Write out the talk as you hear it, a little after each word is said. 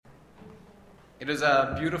It is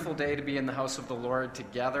a beautiful day to be in the house of the Lord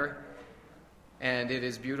together, and it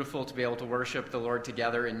is beautiful to be able to worship the Lord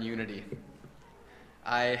together in unity.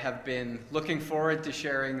 I have been looking forward to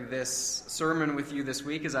sharing this sermon with you this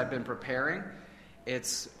week as I've been preparing.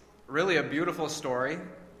 It's really a beautiful story,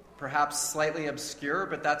 perhaps slightly obscure,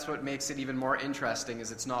 but that's what makes it even more interesting,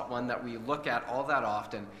 is it's not one that we look at all that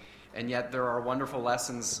often, and yet there are wonderful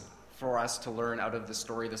lessons for us to learn out of the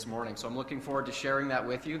story this morning. So I'm looking forward to sharing that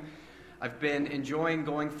with you. I've been enjoying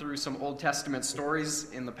going through some Old Testament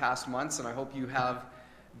stories in the past months, and I hope you have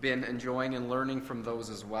been enjoying and learning from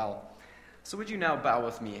those as well. So would you now bow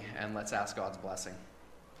with me, and let's ask God's blessing.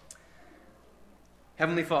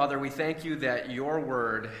 Heavenly Father, we thank you that your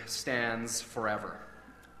word stands forever.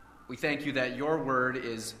 We thank you that your word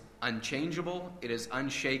is unchangeable, it is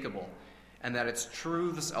unshakable, and that its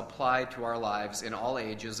truths apply to our lives in all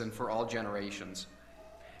ages and for all generations.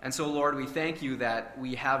 And so, Lord, we thank you that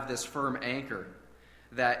we have this firm anchor,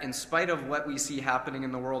 that in spite of what we see happening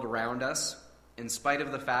in the world around us, in spite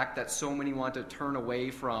of the fact that so many want to turn away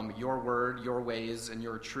from your word, your ways, and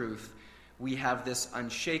your truth, we have this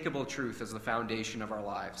unshakable truth as the foundation of our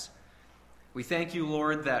lives. We thank you,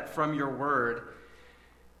 Lord, that from your word,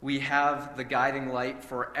 we have the guiding light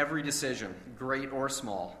for every decision, great or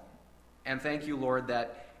small. And thank you, Lord,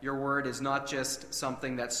 that your word is not just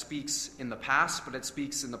something that speaks in the past, but it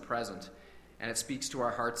speaks in the present. And it speaks to our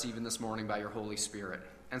hearts even this morning by your Holy Spirit.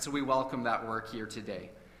 And so we welcome that work here today.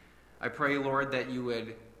 I pray, Lord, that you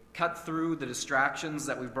would cut through the distractions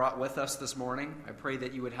that we've brought with us this morning. I pray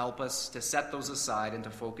that you would help us to set those aside and to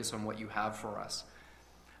focus on what you have for us.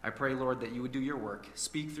 I pray, Lord, that you would do your work.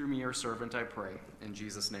 Speak through me, your servant, I pray. In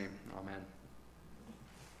Jesus' name, amen.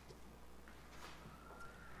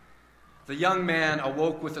 The young man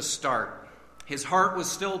awoke with a start. His heart was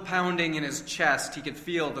still pounding in his chest. He could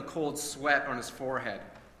feel the cold sweat on his forehead.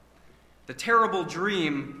 The terrible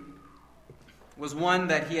dream was one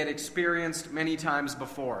that he had experienced many times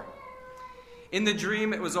before. In the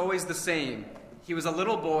dream, it was always the same. He was a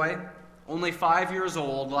little boy, only 5 years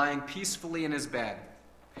old, lying peacefully in his bed,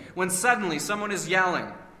 when suddenly someone is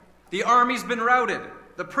yelling, "The army's been routed!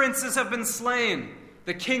 The princes have been slain!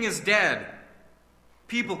 The king is dead!"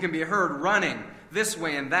 People can be heard running this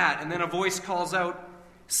way and that, and then a voice calls out,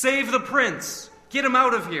 "Save the prince! Get him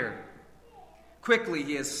out of here!" Quickly,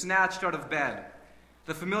 he is snatched out of bed.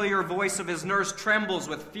 The familiar voice of his nurse trembles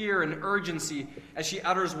with fear and urgency as she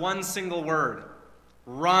utters one single word,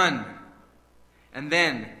 "Run!" And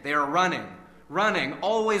then they are running,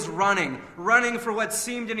 always running for what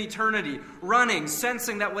seemed an eternity, running,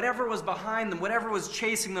 sensing that whatever was behind them, whatever was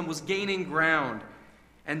chasing them was gaining ground.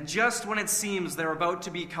 And just when it seems they're about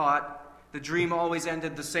to be caught, the dream always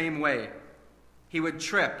ended the same way. He would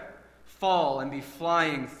trip, fall, and be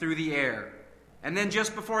flying through the air. And then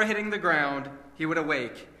just before hitting the ground, he would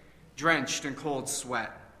awake, drenched in cold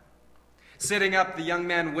sweat. Sitting up, the young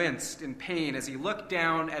man winced in pain as he looked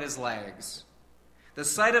down at his legs. The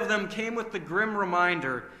sight of them came with the grim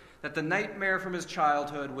reminder that the nightmare from his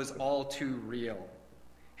childhood was all too real.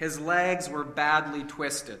 His legs were badly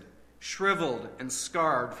twisted, shriveled and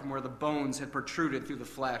scarred from where the bones had protruded through the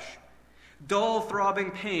flesh. Dull, throbbing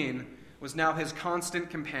pain was now his constant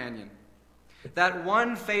companion. That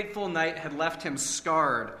one fateful night had left him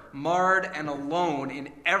scarred, marred, and alone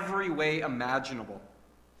in every way imaginable.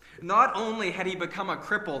 Not only had he become a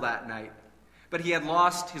cripple that night, but he had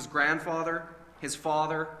lost his grandfather, his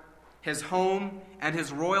father, his home, and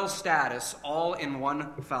his royal status all in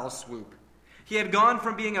one foul swoop. He had gone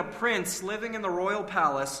from being a prince living in the royal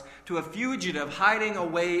palace to a fugitive hiding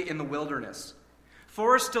away in the wilderness,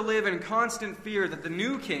 forced to live in constant fear that the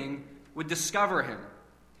new king would discover him,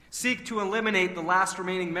 seek to eliminate the last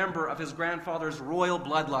remaining member of his grandfather's royal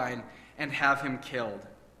bloodline, and have him killed.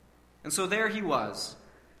 And so there he was,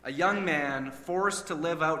 a young man forced to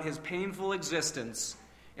live out his painful existence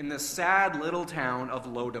in the sad little town of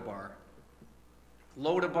Lo-debar.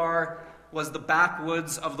 Lo-debar was the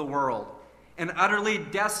backwoods of the world, an utterly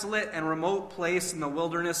desolate and remote place in the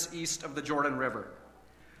wilderness east of the Jordan River.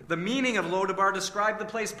 The meaning of Lo-debar described the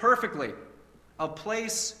place perfectly, a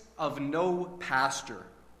place of no pasture.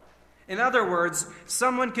 In other words,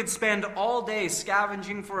 someone could spend all day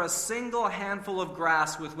scavenging for a single handful of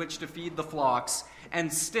grass with which to feed the flocks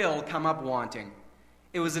and still come up wanting.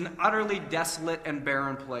 It was an utterly desolate and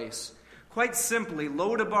barren place. Quite simply,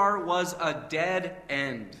 Lo-debar was a dead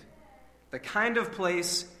end. The kind of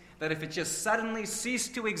place that if it just suddenly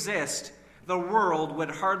ceased to exist, the world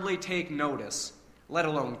would hardly take notice, let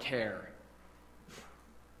alone care.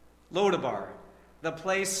 Lo-debar, the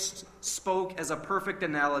place, spoke as a perfect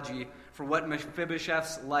analogy for what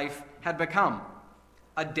Mephibosheth's life had become,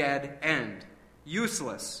 a dead end.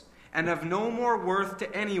 useless, and of no more worth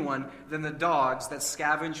to anyone than the dogs that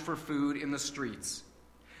scavenge for food in the streets.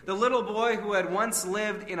 The little boy who had once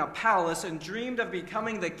lived in a palace and dreamed of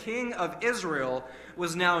becoming the king of Israel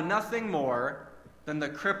was now nothing more than the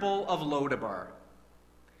cripple of Lodabar.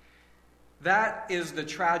 That is the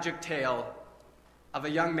tragic tale of a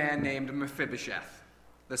young man named Mephibosheth,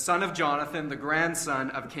 the son of Jonathan, the grandson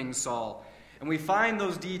of King Saul. And we find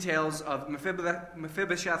those details of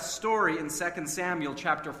Mephibosheth's story in 2 Samuel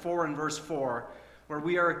chapter 4 and verse 4, where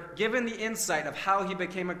we are given the insight of how he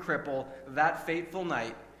became a cripple that fateful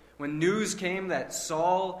night when news came that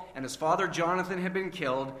Saul and his father Jonathan had been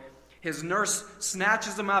killed. His nurse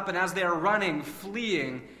snatches him up, and as they are running,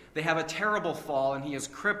 fleeing, they have a terrible fall, and he is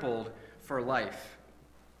crippled for life.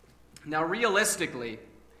 Now, realistically,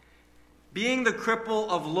 being the cripple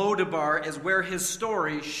of Lodabar is where his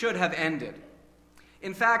story should have ended.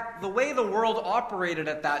 In fact, the way the world operated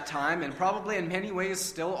at that time, and probably in many ways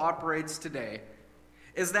still operates today,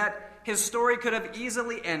 is that his story could have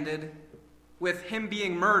easily ended with him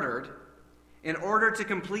being murdered in order to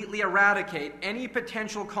completely eradicate any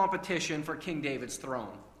potential competition for King David's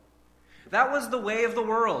throne. That was the way of the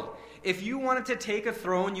world. If you wanted to take a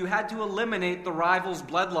throne, you had to eliminate the rival's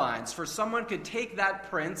bloodlines, for someone could take that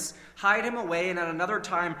prince, hide him away, and at another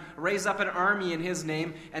time raise up an army in his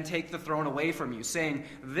name and take the throne away from you, saying,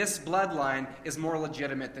 this bloodline is more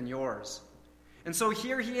legitimate than yours. And so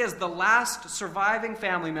here he is, the last surviving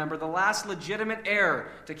family member, the last legitimate heir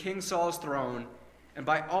to King Saul's throne, and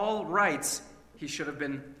by all rights, he should have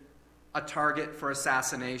been a target for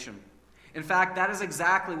assassination. In fact, that is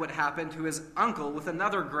exactly what happened to his uncle with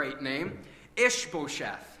another great name,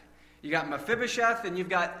 Ishbosheth. You got Mephibosheth, and you've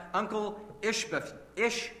got Uncle Ishbosheth.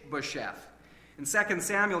 In 2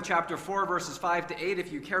 Samuel chapter 4, verses 5 to 8,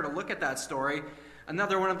 if you care to look at that story,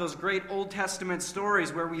 another one of those great Old Testament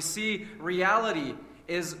stories where we see reality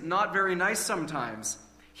is not very nice sometimes.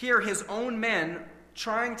 Here, his own men,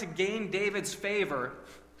 trying to gain David's favor,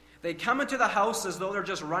 they come into the house as though they're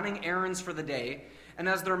just running errands for the day, and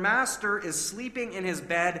as their master is sleeping in his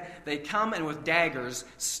bed, they come and with daggers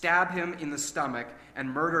stab him in the stomach and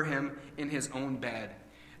murder him in his own bed.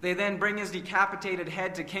 They then bring his decapitated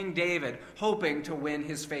head to King David, hoping to win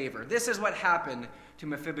his favor. This is what happened to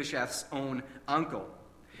Mephibosheth's own uncle.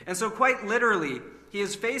 And so quite literally, he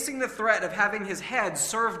is facing the threat of having his head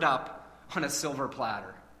served up on a silver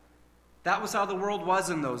platter. That was how the world was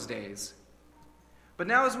in those days. But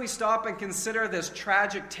now as we stop and consider this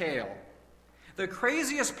tragic tale, the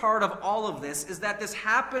craziest part of all of this is that this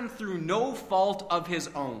happened through no fault of his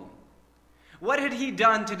own. What had he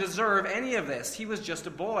done to deserve any of this? He was just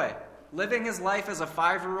a boy, living his life as a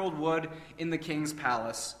 5-year-old would in the king's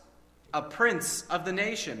palace, a prince of the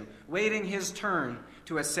nation, waiting his turn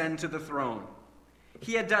to ascend to the throne.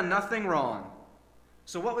 He had done nothing wrong.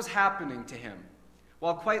 So what was happening to him?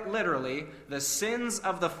 Well, quite literally, the sins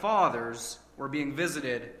of the fathers were being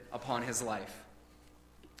visited upon his life.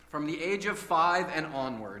 From the age of 5 and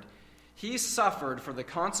onward, he suffered for the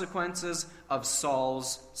consequences of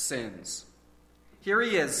Saul's sins. Here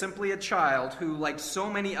he is, simply a child who, like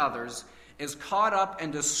so many others, is caught up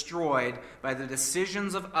and destroyed by the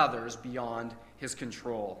decisions of others beyond his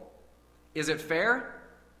control. Is it fair?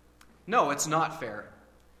 No, it's not fair.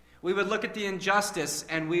 We would look at the injustice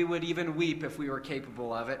and we would even weep if we were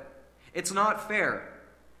capable of it. It's not fair,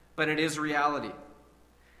 but it is reality.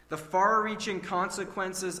 The far-reaching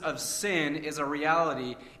consequences of sin is a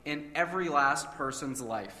reality in every last person's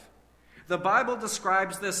life. The Bible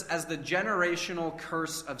describes this as the generational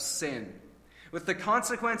curse of sin, with the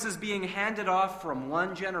consequences being handed off from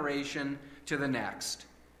one generation to the next.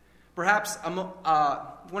 Perhaps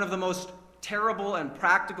one of the most terrible and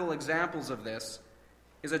practical examples of this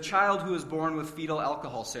is a child who is born with fetal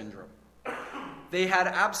alcohol syndrome. They had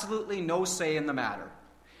absolutely no say in the matter.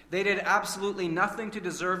 They did absolutely nothing to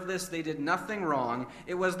deserve this. They did nothing wrong.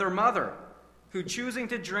 It was their mother who, choosing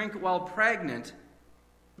to drink while pregnant,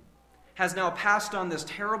 has now passed on this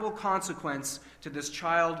terrible consequence to this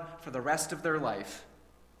child for the rest of their life.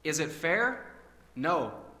 Is it fair?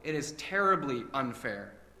 No, it is terribly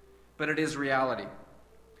unfair, but it is reality.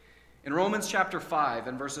 In Romans chapter 5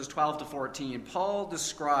 and verses 12 to 14, Paul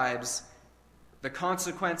describes the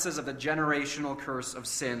consequences of the generational curse of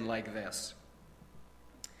sin like this.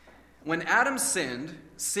 When Adam sinned,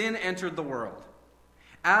 sin entered the world.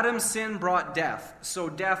 Adam's sin brought death, so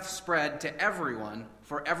death spread to everyone,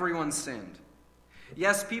 for everyone sinned.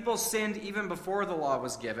 Yes, people sinned even before the law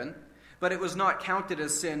was given, but it was not counted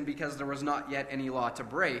as sin because there was not yet any law to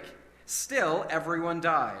break. Still, everyone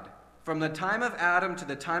died. From the time of Adam to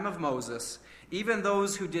the time of Moses, even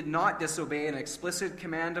those who did not disobey an explicit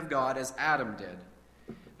command of God as Adam did.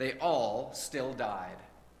 They all still died.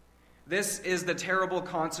 This is the terrible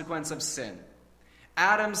consequence of sin.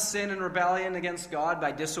 Adam's sin and rebellion against God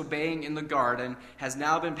by disobeying in the garden has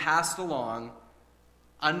now been passed along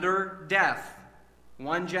under death,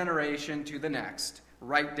 one generation to the next,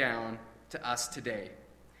 right down to us today.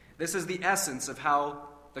 This is the essence of how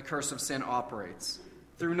the curse of sin operates.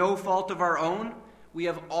 Through no fault of our own, we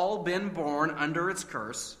have all been born under its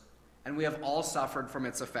curse, and we have all suffered from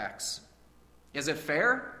its effects. Is it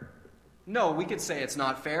fair? No, we could say it's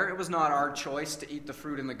not fair. It was not our choice to eat the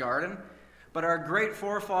fruit in the garden, but our great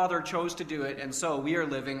forefather chose to do it, and so we are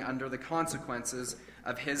living under the consequences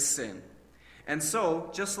of his sin. And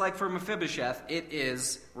so, just like for Mephibosheth, it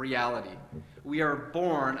is reality. We are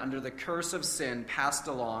born under the curse of sin passed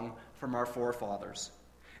along from our forefathers.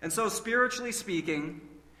 And so, spiritually speaking,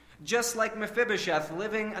 just like Mephibosheth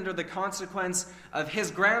living under the consequence of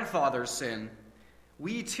his grandfather's sin,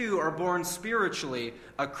 we too are born spiritually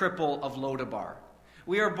a cripple of Lodabar.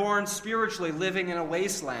 We are born spiritually living in a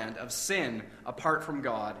wasteland of sin apart from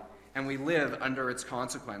God, and we live under its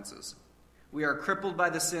consequences. We are crippled by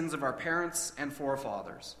the sins of our parents and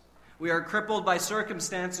forefathers. We are crippled by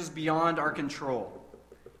circumstances beyond our control.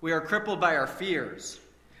 We are crippled by our fears.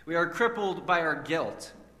 We are crippled by our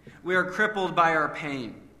guilt. We are crippled by our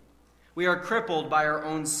pain. We are crippled by our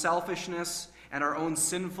own selfishness and our own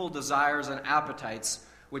sinful desires and appetites,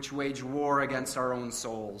 which wage war against our own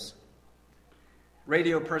souls.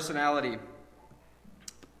 Radio personality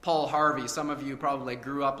Paul Harvey. Some of you probably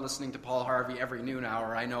grew up listening to Paul Harvey every noon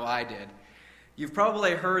hour. I know I did. You've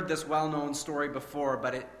probably heard this well-known story before,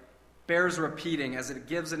 but it bears repeating as it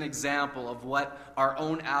gives an example of what our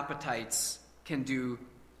own appetites can do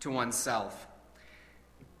to oneself.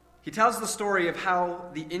 He tells the story of how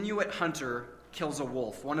the Inuit hunter kills a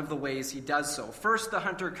wolf, one of the ways he does so. First, the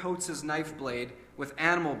hunter coats his knife blade with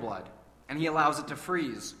animal blood, and he allows it to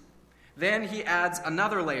freeze. Then he adds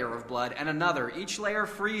another layer of blood and another, each layer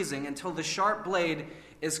freezing until the sharp blade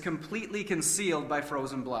is completely concealed by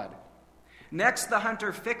frozen blood. Next, the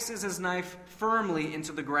hunter fixes his knife firmly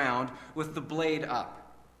into the ground with the blade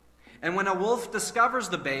up. And when a wolf discovers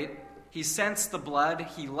the bait, he scents the blood,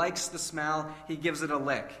 he likes the smell, he gives it a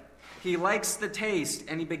lick. He likes the taste,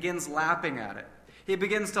 and he begins lapping at it. He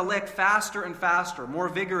begins to lick faster and faster, more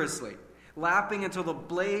vigorously, lapping until the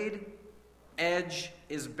blade edge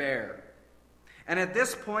is bare. And at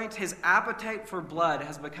this point, his appetite for blood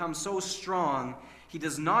has become so strong, he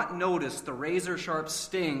does not notice the razor-sharp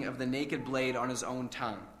sting of the naked blade on his own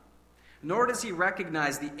tongue. Nor does he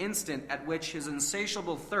recognize the instant at which his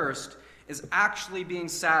insatiable thirst is actually being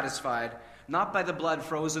satisfied, not by the blood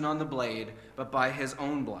frozen on the blade, but by his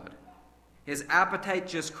own blood. His appetite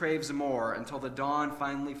just craves more until the dawn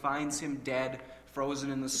finally finds him dead,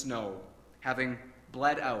 frozen in the snow, having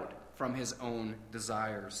bled out from his own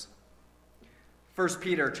desires. 1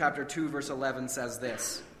 Peter chapter 2, verse 11 says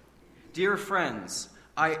this, "Dear friends,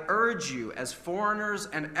 I urge you as foreigners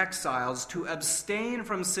and exiles to abstain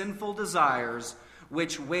from sinful desires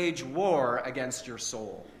which wage war against your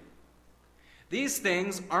soul." These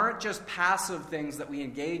things aren't just passive things that we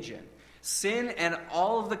engage in. Sin and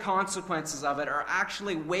all of the consequences of it are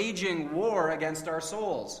actually waging war against our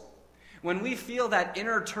souls. When we feel that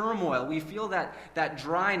inner turmoil, we feel that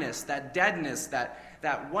dryness, that deadness,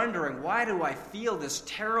 that wondering, why do I feel this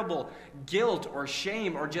terrible guilt or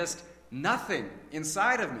shame or just nothing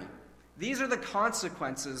inside of me? These are the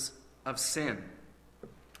consequences of sin,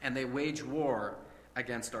 and they wage war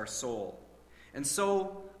against our soul. And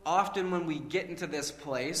so often when we get into this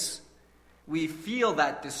place, we feel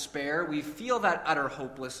that despair, we feel that utter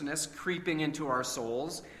hopelessness creeping into our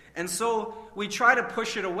souls, and so we try to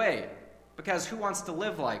push it away, because who wants to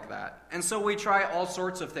live like that? And so we try all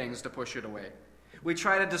sorts of things to push it away. We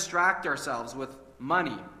try to distract ourselves with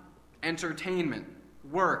money, entertainment,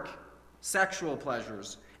 work, sexual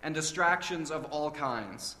pleasures, and distractions of all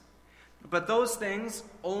kinds. But those things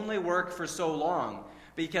only work for so long,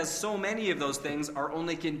 because so many of those things are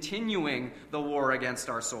only continuing the war against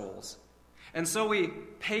our souls. And so we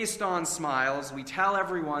paste on smiles, we tell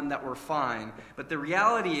everyone that we're fine, but the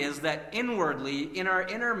reality is that inwardly, in our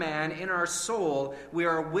inner man, in our soul, we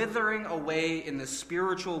are withering away in the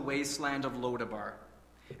spiritual wasteland of Lodabar.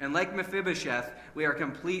 And like Mephibosheth, we are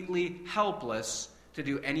completely helpless to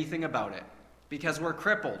do anything about it, because we're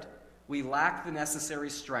crippled. We lack the necessary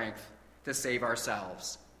strength to save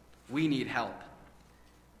ourselves. We need help.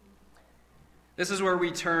 This is where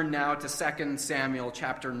we turn now to 2 Samuel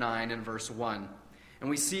chapter 9 and verse 1. And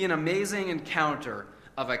we see an amazing encounter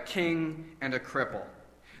of a king and a cripple.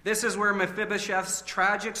 This is where Mephibosheth's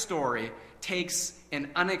tragic story takes an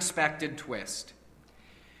unexpected twist.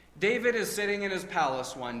 David is sitting in his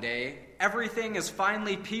palace one day. Everything is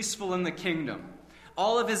finally peaceful in the kingdom.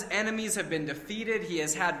 All of his enemies have been defeated. He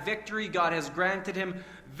has had victory. God has granted him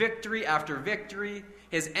victory after victory.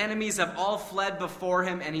 His enemies have all fled before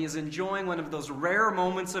him, and he is enjoying one of those rare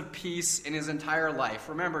moments of peace in his entire life.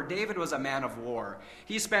 Remember, David was a man of war.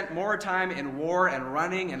 He spent more time in war and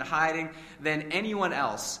running and hiding than anyone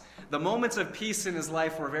else. The moments of peace in his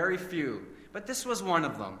life were very few, but this was one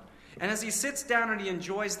of them. And as he sits down and he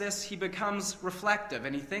enjoys this, he becomes reflective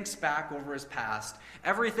and he thinks back over his past,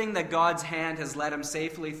 everything that God's hand has led him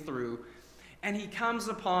safely through, and he comes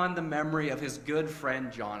upon the memory of his good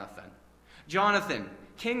friend Jonathan. Jonathan,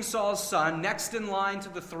 King Saul's son, next in line to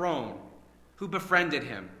the throne, who befriended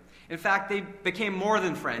him. In fact, they became more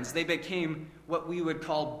than friends. They became what we would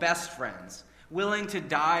call best friends, willing to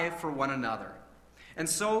die for one another. And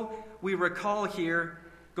so we recall here,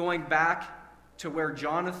 going back to where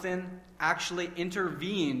Jonathan actually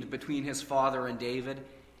intervened between his father and David,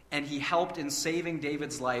 and he helped in saving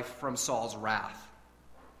David's life from Saul's wrath.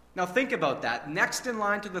 Now think about that. Next in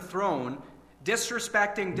line to the throne,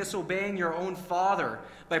 disrespecting, disobeying your own father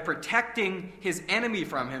by protecting his enemy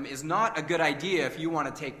from him is not a good idea if you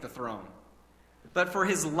want to take the throne. But for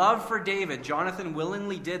his love for David, Jonathan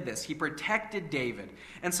willingly did this. He protected David.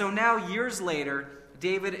 And so now, years later,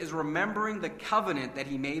 David is remembering the covenant that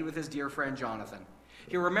he made with his dear friend Jonathan.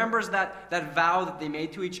 He remembers that vow that they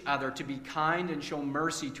made to each other to be kind and show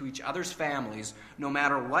mercy to each other's families no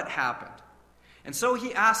matter what happened. And so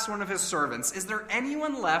he asks one of his servants, "Is there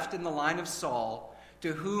anyone left in the line of Saul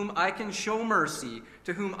to whom I can show mercy,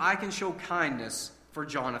 to whom I can show kindness for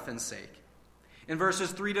Jonathan's sake?" In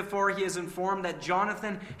verses 3-4, he is informed that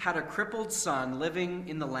Jonathan had a crippled son living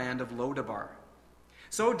in the land of Lodabar.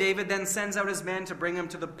 So David then sends out his men to bring him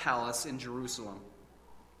to the palace in Jerusalem.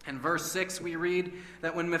 In verse 6, we read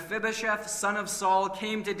that when Mephibosheth, son of Saul,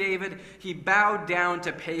 came to David, he bowed down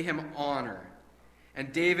to pay him honor.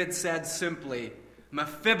 And David said simply,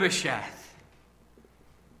 "Mephibosheth."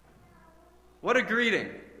 What a greeting.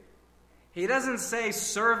 He doesn't say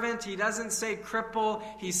servant, he doesn't say cripple,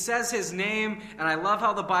 he says his name, and I love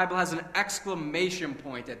how the Bible has an exclamation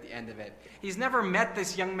point at the end of it. He's never met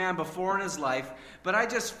this young man before in his life, but I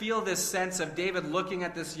just feel this sense of David looking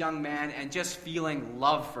at this young man and just feeling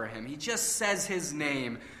love for him. He just says his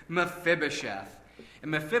name, Mephibosheth.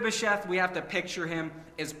 And Mephibosheth, we have to picture him,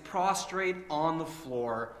 is prostrate on the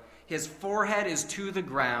floor. His forehead is to the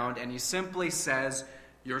ground, and he simply says,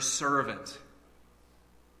 "Your servant."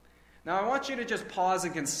 Now, I want you to just pause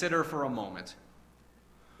and consider for a moment.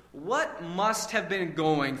 What must have been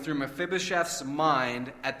going through Mephibosheth's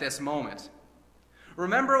mind at this moment?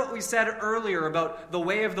 Remember what we said earlier about the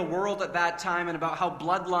way of the world at that time and about how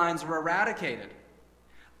bloodlines were eradicated.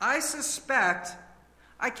 I suspect,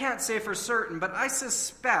 I can't say for certain, but I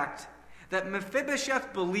suspect that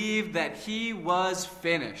Mephibosheth believed that he was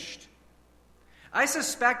finished. I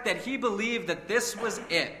suspect that he believed that this was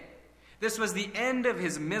it. This was the end of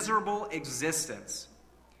his miserable existence.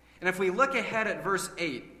 And if we look ahead at verse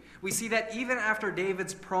 8, we see that even after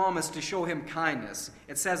David's promise to show him kindness,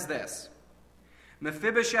 it says this,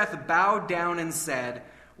 "Mephibosheth bowed down and said,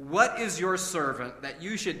 'What is your servant that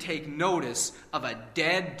you should take notice of a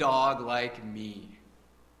dead dog like me?'"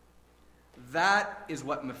 That is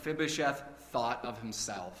what Mephibosheth thought of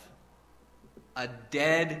himself. A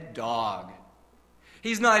dead dog.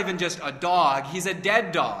 He's not even just a dog, he's a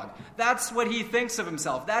dead dog. That's what he thinks of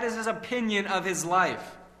himself. That is his opinion of his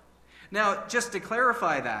life. Now, just to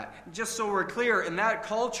clarify that, just so we're clear, in that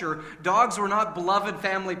culture, dogs were not beloved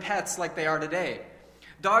family pets like they are today.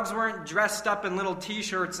 Dogs weren't dressed up in little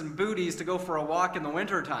t-shirts and booties to go for a walk in the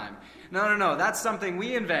wintertime. No, that's something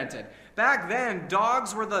we invented. Back then,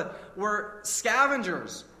 dogs were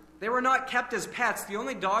scavengers. They were not kept as pets. The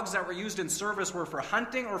only dogs that were used in service were for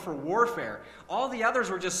hunting or for warfare. All the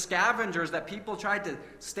others were just scavengers that people tried to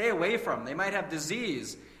stay away from. They might have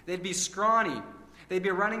disease. They'd be scrawny. They'd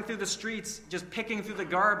be running through the streets, just picking through the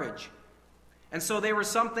garbage. And so they were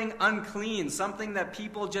something unclean, something that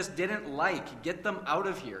people just didn't like. Get them out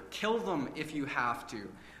of here. Kill them if you have to.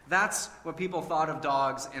 That's what people thought of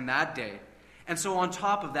dogs in that day. And so on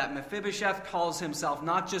top of that, Mephibosheth calls himself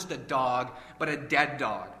not just a dog, but a dead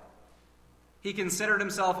dog. He considered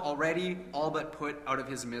himself already all but put out of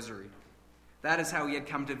his misery. That is how he had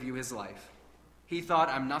come to view his life. He thought,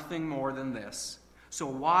 "I'm nothing more than this." So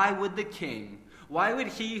why would the king, why would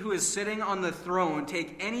he who is sitting on the throne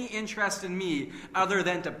take any interest in me other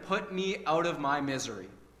than to put me out of my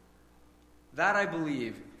misery? That, I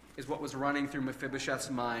believe, is what was running through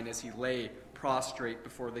Mephibosheth's mind as he lay prostrate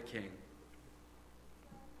before the king.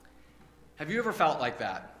 Have you ever felt like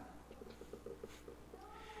that?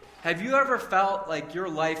 Have you ever felt like your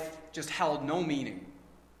life just held no meaning?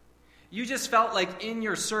 You just felt like in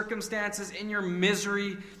your circumstances, in your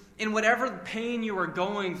misery, in whatever pain you were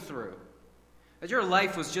going through, that your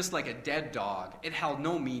life was just like a dead dog. It held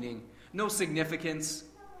no meaning, no significance.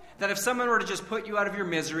 That if someone were to just put you out of your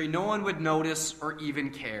misery, no one would notice or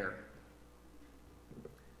even care.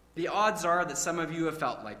 The odds are that some of you have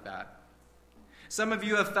felt like that. Some of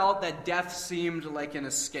you have felt that death seemed like an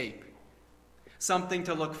escape, something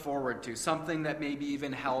to look forward to, something that maybe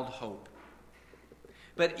even held hope.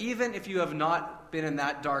 But even if you have not been in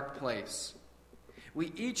that dark place,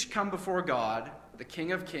 we each come before God, the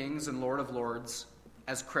King of Kings and Lord of Lords,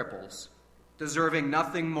 as cripples, deserving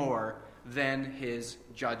nothing more than his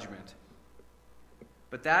judgment.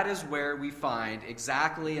 But that is where we find,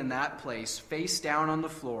 exactly in that place, face down on the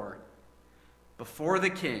floor, before the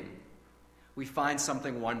king, we find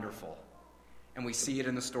something wonderful. And we see it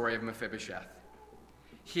in the story of Mephibosheth.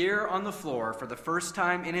 Here on the floor, for the first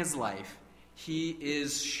time in his life, he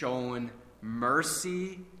is shown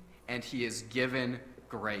mercy and he is given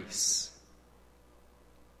grace.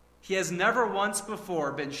 He has never once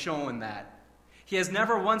before been shown that. He has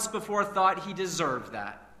never once before thought he deserved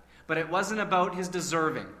that. But it wasn't about his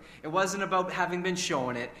deserving. It wasn't about having been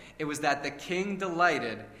shown it. It was that the king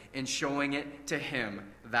delighted in showing it to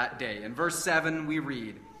him that day. In verse 7 we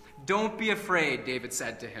read, "Don't be afraid," David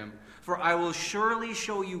said to him, "for I will surely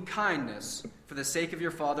show you kindness for the sake of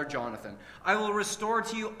your father Jonathan. I will restore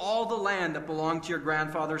to you all the land that belonged to your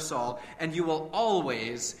grandfather Saul, and you will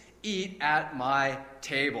always eat at my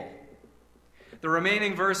table." The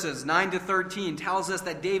remaining verses, 9 to 13, tells us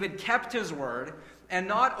that David kept his word, and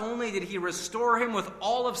not only did he restore him with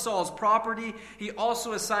all of Saul's property, he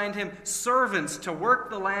also assigned him servants to work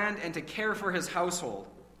the land and to care for his household.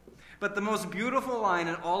 But the most beautiful line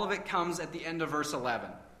in all of it comes at the end of verse 11.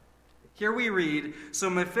 Here we read, "So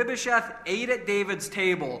Mephibosheth ate at David's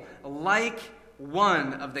table like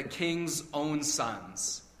one of the king's own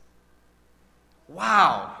sons."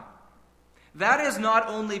 Wow! That is not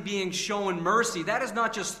only being shown mercy. That is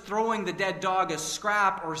not just throwing the dead dog a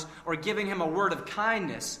scrap or giving him a word of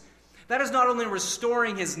kindness. That is not only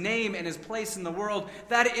restoring his name and his place in the world.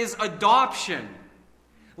 That is adoption,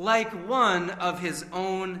 like one of his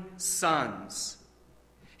own sons.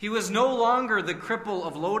 He was no longer the cripple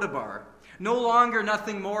of Lodabar, no longer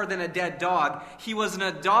nothing more than a dead dog. He was an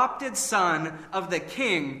adopted son of the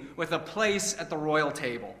king with a place at the royal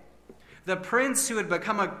table. The prince who had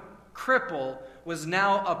become a cripple was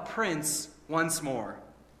now a prince once more.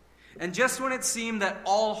 And just when it seemed that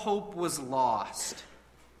all hope was lost,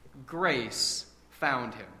 grace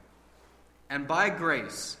found him. And by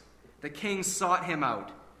grace, the king sought him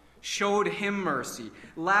out, showed him mercy,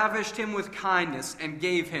 lavished him with kindness, and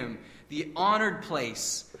gave him the honored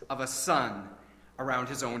place of a son around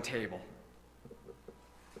his own table.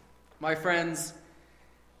 My friends,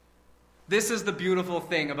 this is the beautiful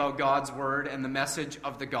thing about God's word and the message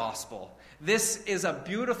of the gospel. This is a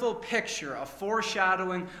beautiful picture, a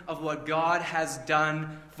foreshadowing of what God has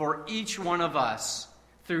done for each one of us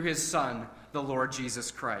through his Son, the Lord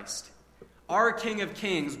Jesus Christ. Our King of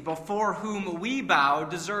Kings, before whom we bow,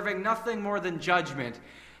 deserving nothing more than judgment,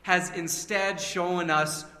 has instead shown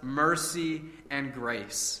us mercy and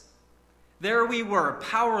grace. There we were,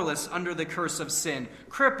 powerless under the curse of sin,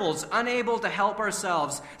 cripples, unable to help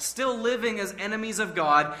ourselves, still living as enemies of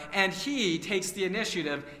God, and he takes the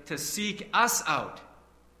initiative to seek us out.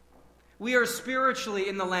 We are spiritually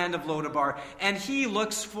in the land of Lodabar, and he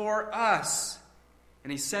looks for us.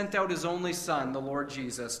 And he sent out his only Son, the Lord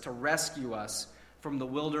Jesus, to rescue us from the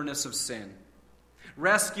wilderness of sin.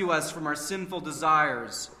 Rescue us from our sinful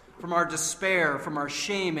desires, from our despair, from our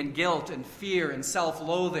shame and guilt and fear and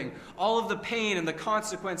self-loathing, all of the pain and the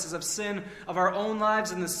consequences of sin of our own lives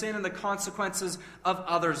and the sin and the consequences of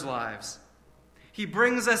others' lives. He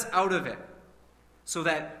brings us out of it so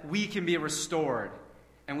that we can be restored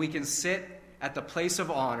and we can sit at the place of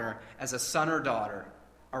honor as a son or daughter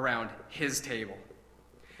around his table.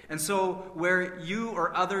 And so where you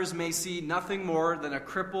or others may see nothing more than a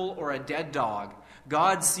cripple or a dead dog,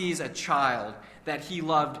 God sees a child that he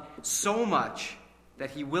loved so much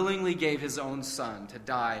that he willingly gave his own Son to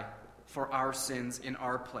die for our sins in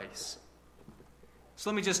our place. So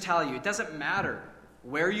let me just tell you, it doesn't matter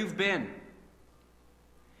where you've been.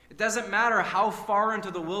 It doesn't matter how far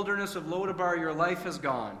into the wilderness of Lodabar your life has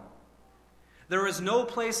gone. There is no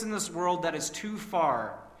place in this world that is too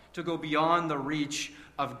far to go beyond the reach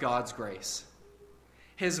of God's grace.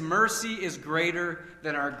 His mercy is greater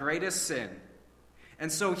than our greatest sin.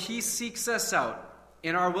 And so he seeks us out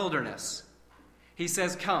in our wilderness. He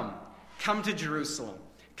says, come to Jerusalem.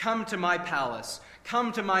 Come to my palace.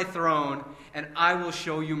 Come to my throne, and I will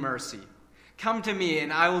show you mercy. Come to me,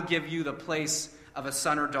 and I will give you the place of a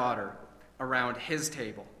son or daughter around his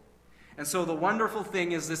table. And so the wonderful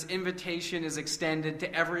thing is this invitation is extended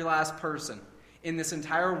to every last person in this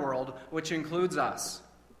entire world, which includes us.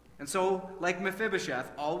 And so, like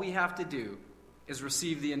Mephibosheth, all we have to do is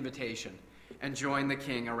receive the invitation and join the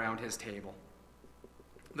king around his table.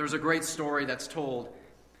 There's a great story that's told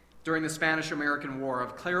during the Spanish-American War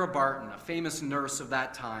of Clara Barton, a famous nurse of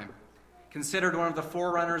that time, considered one of the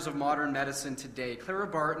forerunners of modern medicine today. Clara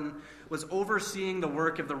Barton was overseeing the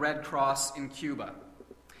work of the Red Cross in Cuba.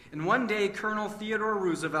 And one day, Colonel Theodore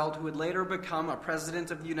Roosevelt, who would later become a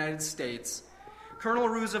president of the United States, Colonel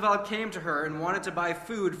Roosevelt came to her and wanted to buy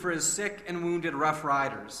food for his sick and wounded Rough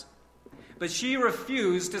Riders. But she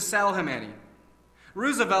refused to sell him any.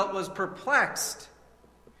 Roosevelt was perplexed.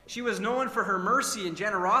 She was known for her mercy and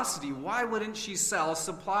generosity. Why wouldn't she sell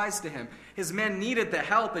supplies to him? His men needed the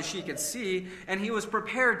help, as she could see, and he was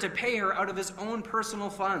prepared to pay her out of his own personal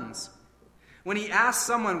funds. When he asked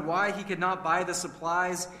someone why he could not buy the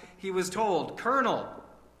supplies, he was told, "Colonel,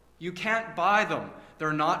 you can't buy them.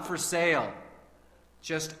 They're not for sale.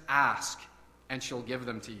 Just ask, and she'll give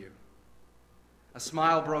them to you." A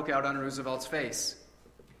smile broke out on Roosevelt's face.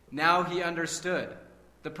 Now he understood.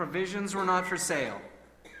 The provisions were not for sale.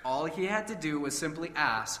 All he had to do was simply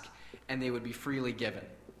ask, and they would be freely given.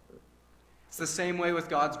 It's the same way with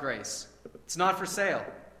God's grace. It's not for sale.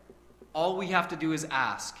 All we have to do is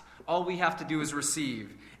ask. All we have to do is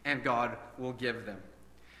receive, and God will give them.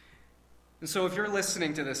 And so if you're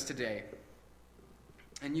listening to this today,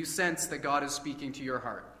 and you sense that God is speaking to your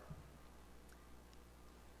heart,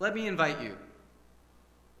 let me invite you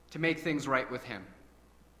to make things right with him.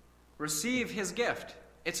 Receive his gift.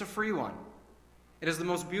 It's a free one. It is the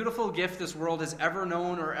most beautiful gift this world has ever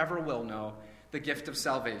known or ever will know, the gift of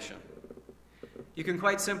salvation. You can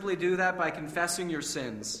quite simply do that by confessing your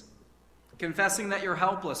sins, confessing that you're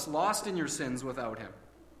helpless, lost in your sins without him,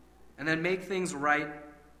 and then make things right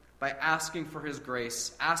by asking for his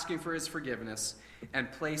grace, asking for his forgiveness,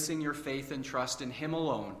 and placing your faith and trust in him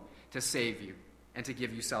alone to save you and to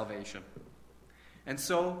give you salvation. And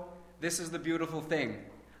so, this is the beautiful thing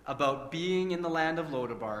about being in the land of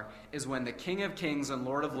Lodabar, is when the King of Kings and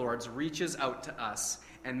Lord of Lords reaches out to us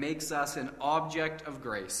and makes us an object of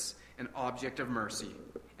grace, an object of mercy,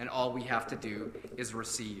 and all we have to do is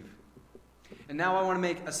receive. And now I want to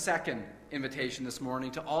make a second invitation this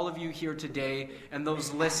morning to all of you here today and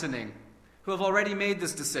those listening who have already made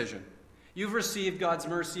this decision. You've received God's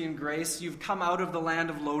mercy and grace. You've come out of the land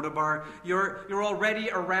of Lodabar. You're already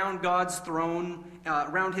around God's throne,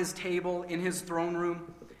 around his table, in his throne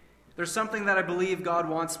room. There's something that I believe God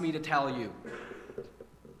wants me to tell you.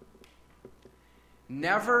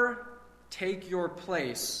 Never take your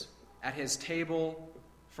place at his table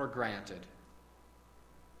for granted.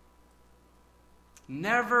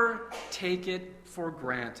 Never take it for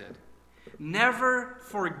granted. Never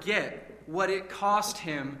forget what it cost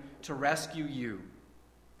him to rescue you.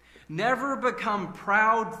 Never become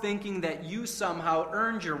proud thinking that you somehow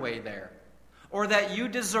earned your way there, or that you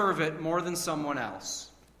deserve it more than someone else.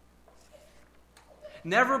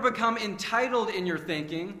 Never become entitled in your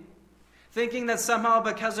thinking that somehow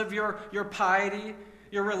because of your piety,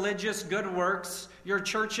 your religious good works, your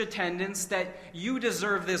church attendance, that you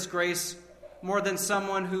deserve this grace more than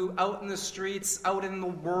someone who out in the streets, out in the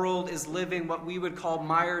world, is living what we would call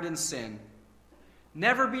mired in sin.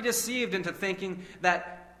 Never be deceived into thinking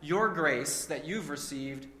that your grace that you've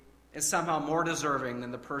received is somehow more deserving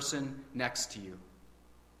than the person next to you.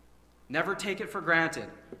 Never take it for granted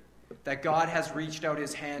that God has reached out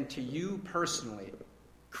his hand to you personally,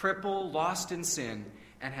 crippled, lost in sin,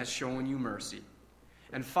 and has shown you mercy.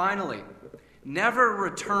 And finally, never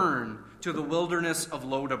return to the wilderness of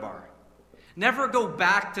Lodabar. Never go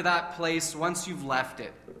back to that place once you've left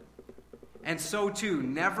it. And so too,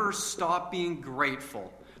 never stop being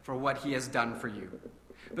grateful for what he has done for you.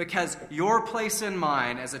 Because your place and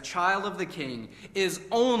mine as a child of the King is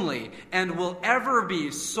only and will ever be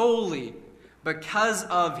solely because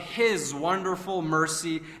of his wonderful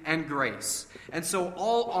mercy and grace. And so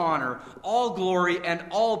all honor, all glory, and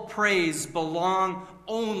all praise belong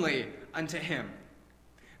only unto him.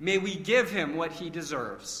 May we give him what he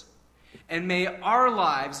deserves. And may our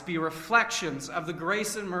lives be reflections of the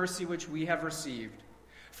grace and mercy which we have received.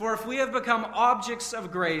 For if we have become objects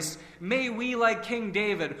of grace, may we, like King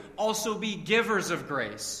David, also be givers of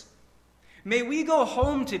grace. May we go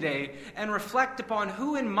home today and reflect upon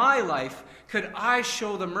who in my life could I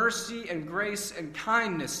show the mercy and grace and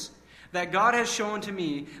kindness that God has shown to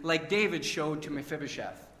me like David showed to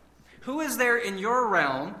Mephibosheth. Who is there in your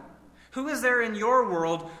realm, who is there in your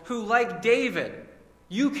world who, like David,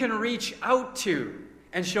 you can reach out to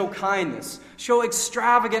and show kindness, show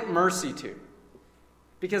extravagant mercy to?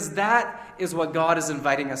 Because that is what God is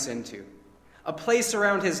inviting us into. A place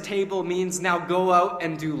around his table means now go out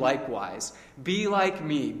and do likewise. Be like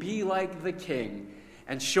me, be like the King,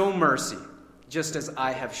 and show mercy, just as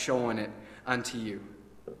I have shown it unto you.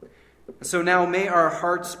 So now may our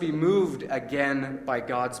hearts be moved again by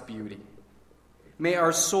God's beauty. May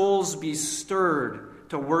our souls be stirred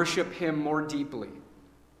to worship him more deeply.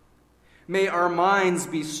 May our minds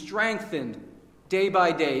be strengthened day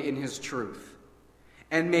by day in his truth.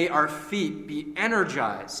 And may our feet be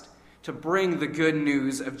energized to bring the good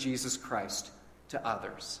news of Jesus Christ to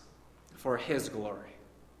others for his glory.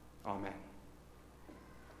 Amen.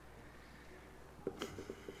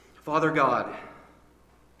 Father God,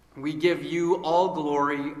 we give you all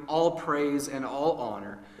glory, all praise, and all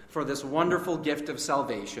honor for this wonderful gift of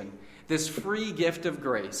salvation, this free gift of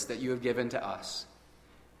grace that you have given to us.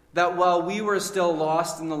 That while we were still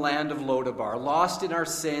lost in the land of Lodabar, lost in our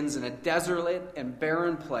sins in a desolate and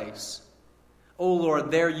barren place, O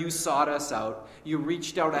Lord, there you sought us out, you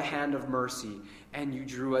reached out a hand of mercy, and you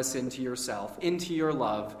drew us into yourself, into your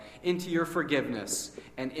love, into your forgiveness,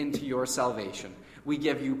 and into your salvation. We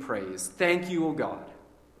give you praise. Thank you, O God.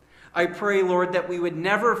 I pray, Lord, that we would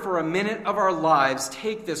never for a minute of our lives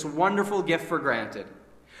take this wonderful gift for granted.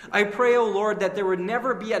 I pray, O Lord, that there would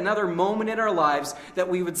never be another moment in our lives that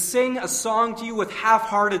we would sing a song to you with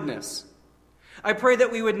half-heartedness. I pray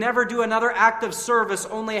that we would never do another act of service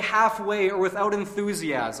only halfway or without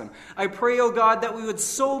enthusiasm. I pray, O God, that we would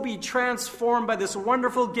so be transformed by this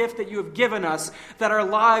wonderful gift that you have given us that our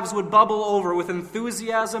lives would bubble over with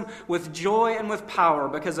enthusiasm, with joy, and with power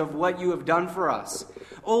because of what you have done for us.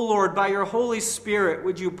 O Lord, by your Holy Spirit,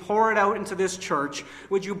 would you pour it out into this church?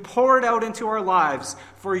 Would you pour it out into our lives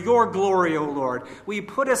for your glory, O Lord? We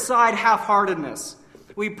put aside half-heartedness.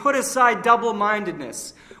 We put aside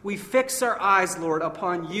double-mindedness. We fix our eyes, Lord,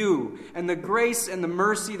 upon you and the grace and the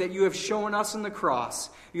mercy that you have shown us on the cross.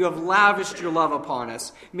 You have lavished your love upon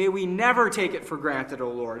us. May we never take it for granted, O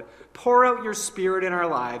Lord. Pour out your Spirit in our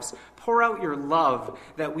lives. Pour out your love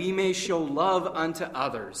that we may show love unto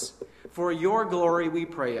others. For your glory we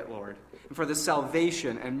pray it, Lord, and for the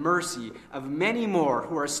salvation and mercy of many more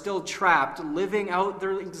who are still trapped, living out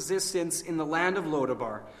their existence in the land of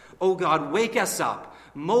Lodabar. O God, wake us up.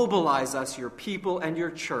 Mobilize us, your people and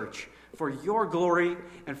your church, for your glory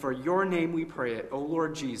and for your name we pray it, O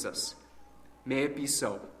Lord Jesus. May it be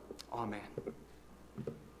so. Amen.